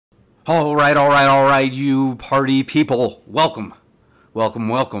All right, you party people. Welcome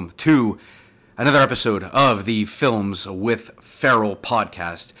to another episode of the Films with Farrell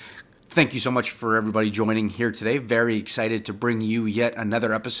podcast. Thank you so much for everybody joining here today. Very excited to bring you yet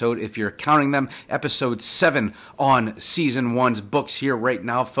another episode, if you're counting them, episode 7 on season 1's books here right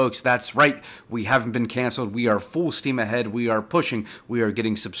now, folks. That's right. We haven't been canceled. We are full steam ahead. We are pushing. We are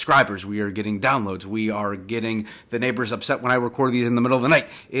getting subscribers. We are getting downloads. We are getting the neighbors upset when I record these in the middle of the night.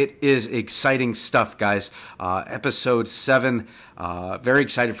 It is exciting stuff, guys. Episode 7. Very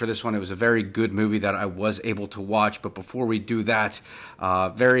excited for this one. It was a very good movie that I was able to watch. But before we do that,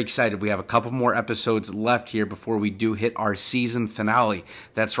 very excited. We have a couple more episodes left here before we do hit our season finale.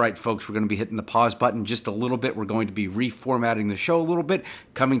 That's right, folks. We're going to be hitting the pause button just a little bit. We're going to be reformatting the show a little bit,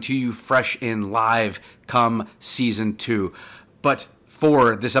 coming to you fresh and live come season 2. But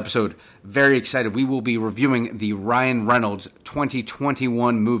for this episode, very excited. We will be reviewing the Ryan Reynolds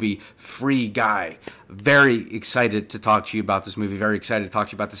 2021 movie, Free Guy. Very excited to talk to you about this movie. Very excited to talk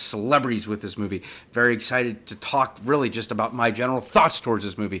to you about the celebrities with this movie. Very excited to talk really just about my general thoughts towards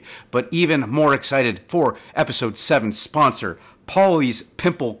this movie. But even more excited for episode 7 sponsor, Polly's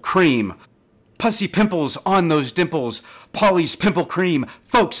Pimple Cream. Pussy pimples on those dimples. Polly's Pimple Cream.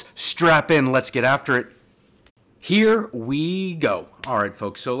 Folks, strap in. Let's get after it. Here we go. All right,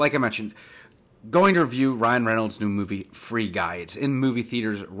 folks. So like I mentioned, going to review Ryan Reynolds' new movie, Free Guy. It's in movie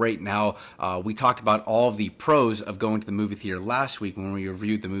theaters right now. We talked about all of the pros of going to the movie theater last week when we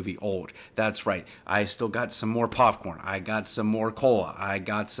reviewed the movie Old. That's right. I still got some more popcorn. I got some more cola. I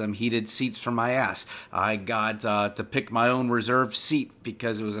got some heated seats for my ass. I got to pick my own reserved seat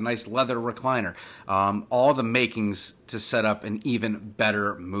because it was a nice leather recliner. All the makings to set up an even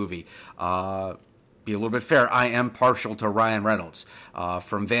better movie. Be a little bit fair, I am partial to Ryan Reynolds.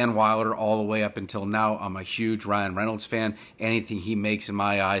 From Van Wilder all the way up until now, I'm a huge Ryan Reynolds fan. Anything he makes in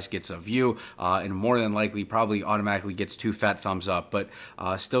my eyes gets a view, and more than likely probably automatically gets 2 fat thumbs up. But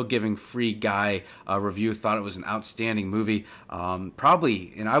still giving Free Guy a review. Thought it was an outstanding movie.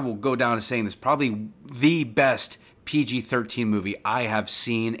 Probably, and I will go down to saying this, probably the best PG-13 movie I have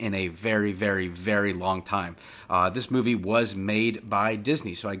seen in a very, very, very long time. This movie was made by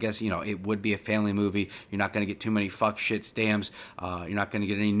Disney, so I guess, it would be a family movie. You're not going to get too many fuck, shits, dams. You're not going to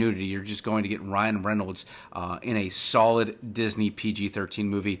get any nudity. You're just going to get Ryan Reynolds in a solid Disney PG-13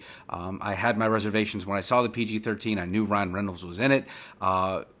 movie. I had my reservations when I saw the PG-13. I knew Ryan Reynolds was in it.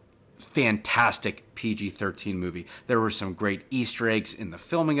 Fantastic PG-13 movie. There were some great Easter eggs in the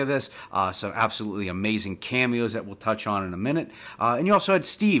filming of this, some absolutely amazing cameos that we'll touch on in a minute. And you also had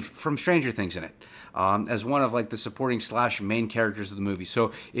Steve from Stranger Things in it, as one of the supporting / main characters of the movie.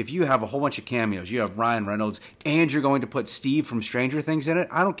 So if you have a whole bunch of cameos, you have Ryan Reynolds, and you're going to put Steve from Stranger Things in it,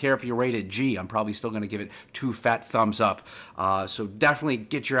 I don't care if you rate it G, I'm probably still going to give it 2 fat thumbs up. So definitely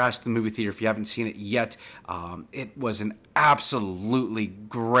get your ass to the movie theater if you haven't seen it yet. It was an absolutely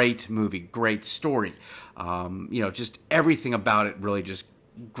great movie, great story. Just everything about it really just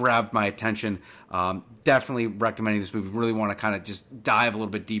grabbed my attention. Definitely recommending this movie. Really want to kind of just dive a little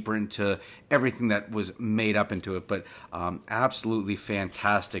bit deeper into everything that was made up into it, but absolutely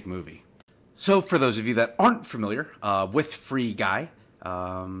fantastic movie. So for those of you that aren't familiar with Free Guy,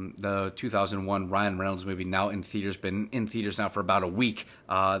 the 2001 Ryan Reynolds movie, now in theaters, been in theaters now for about a week.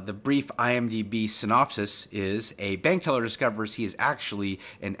 The brief IMDb synopsis is: a bank teller discovers he is actually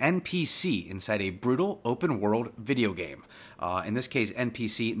an NPC inside a brutal open-world video game. In this case,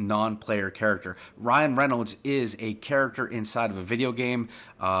 NPC, non-player character. Ryan Reynolds is a character inside of a video game,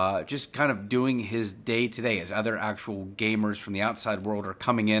 just kind of doing his day-to-day as other actual gamers from the outside world are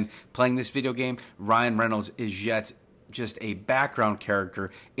coming in, playing this video game. Ryan Reynolds is yet just a background character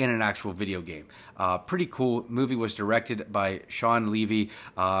in an actual video game. Pretty cool. Movie was directed by Sean Levy.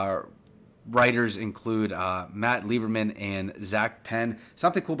 Writers include Matt Lieberman and Zach Penn.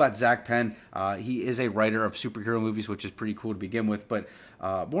 Something cool about Zach Penn, he is a writer of superhero movies, which is pretty cool to begin with, but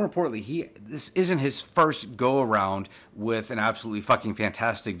more importantly, this isn't his first go-around with an absolutely fucking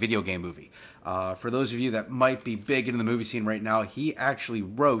fantastic video game movie. For those of you that might be big into the movie scene right now, he actually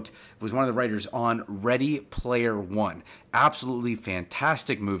was one of the writers on Ready Player One. Absolutely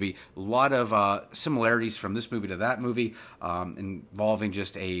fantastic movie. A lot of similarities from this movie to that movie, involving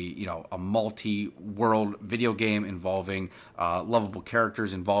just a multi-world video game involving lovable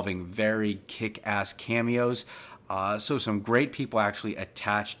characters, involving very kick-ass cameos. So some great people actually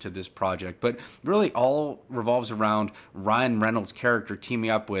attached to this project, but really all revolves around Ryan Reynolds' character teaming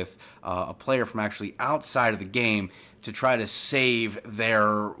up with a player from actually outside of the game to try to save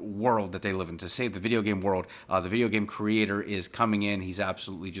their world that they live in, to save the video game world. The video game creator is coming in. He's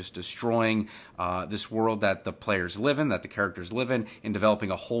absolutely just destroying this world that the players live in, that the characters live in, and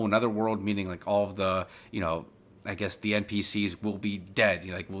developing a whole another world, meaning like all of the, I guess the NPCs will be dead.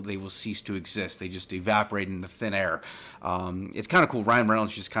 They will cease to exist. They just evaporate into thin air. It's kind of cool. Ryan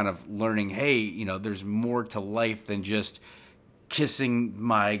Reynolds just kind of learning, hey, there's more to life than just kissing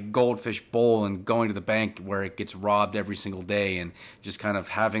my goldfish bowl and going to the bank where it gets robbed every single day, and just kind of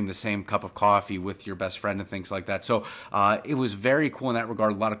having the same cup of coffee with your best friend and things like that. So it was very cool in that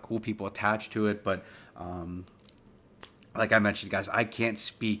regard. A lot of cool people attached to it, but like I mentioned, guys, I can't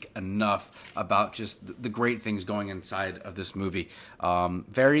speak enough about just the great things going inside of this movie.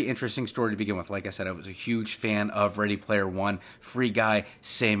 Very interesting story to begin with. Like I said, I was a huge fan of Ready Player One. Free Guy,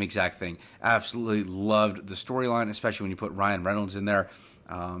 same exact thing. Absolutely loved the storyline, especially when you put Ryan Reynolds in there.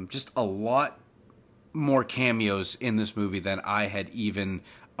 Just a lot more cameos in this movie than I had even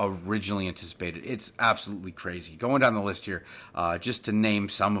originally anticipated. It's absolutely crazy. Going down the list here, just to name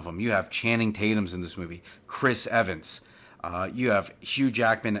some of them, you have Channing Tatum's in this movie, Chris Evans. You have Hugh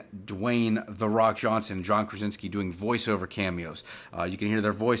Jackman, Dwayne "The Rock" Johnson, and John Krasinski doing voiceover cameos. You can hear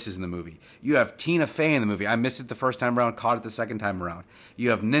their voices in the movie. You have Tina Fey in the movie. I missed it the first time around, caught it the second time around. You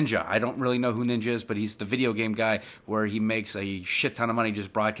have Ninja. I don't really know who Ninja is, but he's the video game guy where he makes a shit ton of money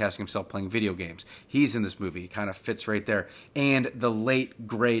just broadcasting himself playing video games. He's in this movie. He kind of fits right there. And the late,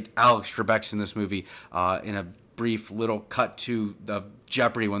 great Alex Trebek's in this movie in a brief little cut to the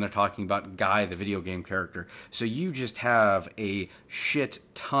Jeopardy when they're talking about Guy, the video game character. So you just have a shit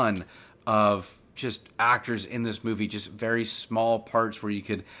ton of just actors in this movie, just very small parts where you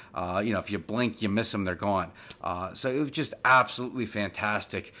could, if you blink, you miss them, they're gone. So it was just absolutely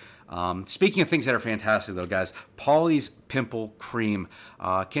fantastic. Speaking of things that are fantastic, though, guys, Pauly's Pimple Cream.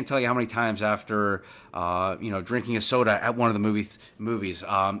 Can't tell you how many times after, drinking a soda at one of the movies,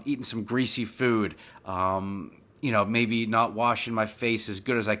 eating some greasy food, maybe not washing my face as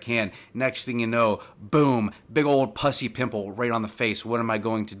good as I can. Next thing you know, boom, big old pussy pimple right on the face. What am I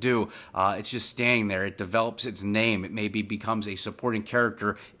going to do? It's just standing there. It develops its name. It maybe becomes a supporting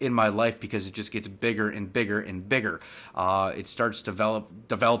character in my life because it just gets bigger and bigger and bigger. It starts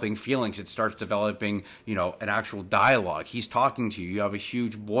developing feelings. It starts developing, an actual dialogue. He's talking to you. You have a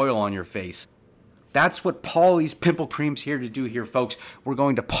huge boil on your face. That's what Pauly's Pimple Cream's here to do here, folks. We're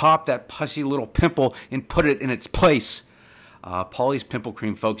going to pop that pussy little pimple and put it in its place. Pauly's Pimple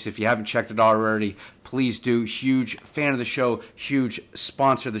Cream, folks, if you haven't checked it out already, please do. Huge fan of the show, huge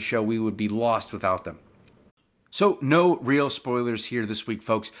sponsor of the show. We would be lost without them. So no real spoilers here this week,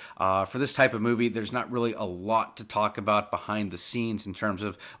 folks. For this type of movie, there's not really a lot to talk about behind the scenes in terms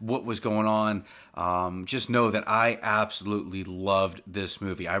of what was going on. Just know that I absolutely loved this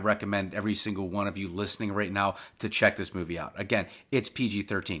movie. I recommend every single one of you listening right now to check this movie out. Again, it's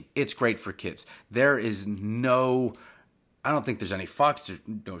PG-13. It's great for kids. There is I don't think there's any fucks, there's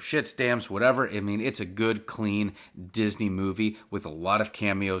no shits, dams, whatever. I mean, it's a good, clean Disney movie with a lot of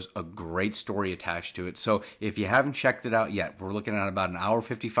cameos, a great story attached to it. So if you haven't checked it out yet, we're looking at about an hour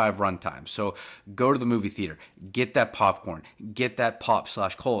 55 runtime. So go to the movie theater, get that popcorn, get that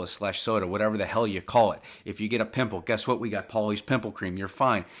pop/cola/soda, whatever the hell you call it. If you get a pimple, guess what? We got Pauly's Pimple Cream. You're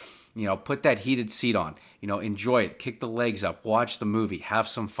fine. Put that heated seat on, enjoy it, kick the legs up, watch the movie, have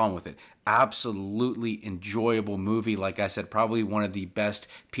some fun with it. Absolutely enjoyable movie. Like I said, probably one of the best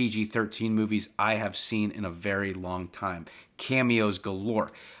PG-13 movies I have seen in a very long time. Cameos galore.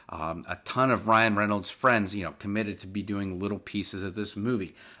 A ton of Ryan Reynolds' friends, committed to be doing little pieces of this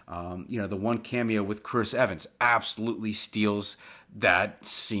movie. The one cameo with Chris Evans absolutely steals that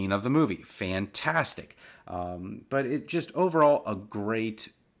scene of the movie. Fantastic. But it just overall a great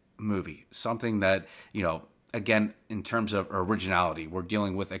movie. Something that, again, in terms of originality, we're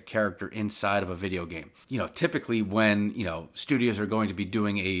dealing with a character inside of a video game. Typically when, studios are going to be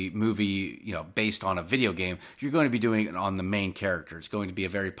doing a movie, based on a video game, you're going to be doing it on the main character. It's going to be a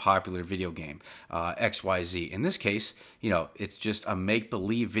very popular video game, XYZ. In this case, it's just a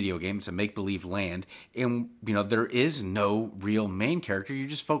make-believe video game. It's a make-believe land. And, there is no real main character. You're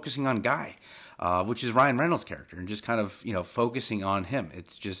just focusing on Guy. Which is Ryan Reynolds' character, and just kind of, focusing on him.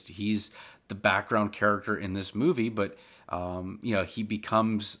 It's just, he's the background character in this movie, but, he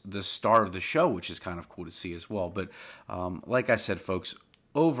becomes the star of the show, which is kind of cool to see as well. But like I said, folks,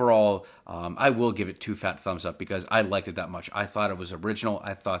 overall, I will give it 2 fat thumbs up because I liked it that much. I thought it was original.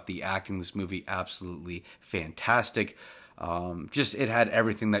 I thought the acting in this movie absolutely fantastic. Just it had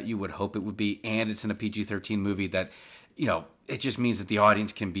everything that you would hope it would be, and it's in a PG-13 movie that, it just means that the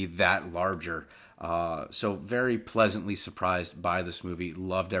audience can be that larger. So very pleasantly surprised by this movie.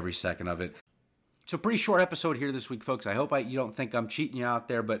 Loved every second of it. So pretty short episode here this week, folks. I hope you don't think I'm cheating you out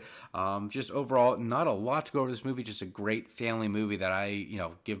there, but just overall, not a lot to go over this movie. Just a great family movie that I,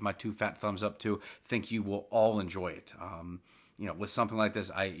 give my 2 fat thumbs up to. Think you will all enjoy it. With something like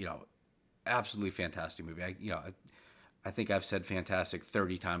this, absolutely fantastic movie. I think I've said fantastic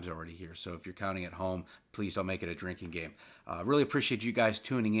 30 times already here. So if you're counting at home, please don't make it a drinking game. Really appreciate you guys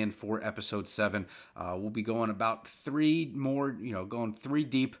tuning in for episode 7. We'll be going about 3 more, going 3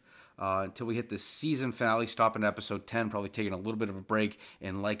 deep until we hit the season finale, stopping at episode 10, probably taking a little bit of a break.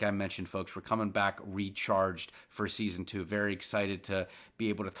 And like I mentioned, folks, we're coming back recharged for season 2. Very excited to be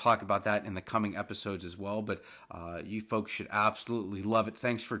able to talk about that in the coming episodes as well. But you folks should absolutely love it.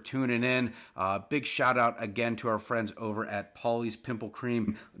 Thanks for tuning in. Big shout out again to our friends over at Polly's Pimple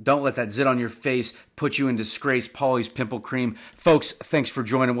Cream. Don't let that zit on your face put you in disgrace. Polly's Pimple Cream. Folks, thanks for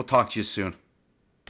joining. We'll talk to you soon.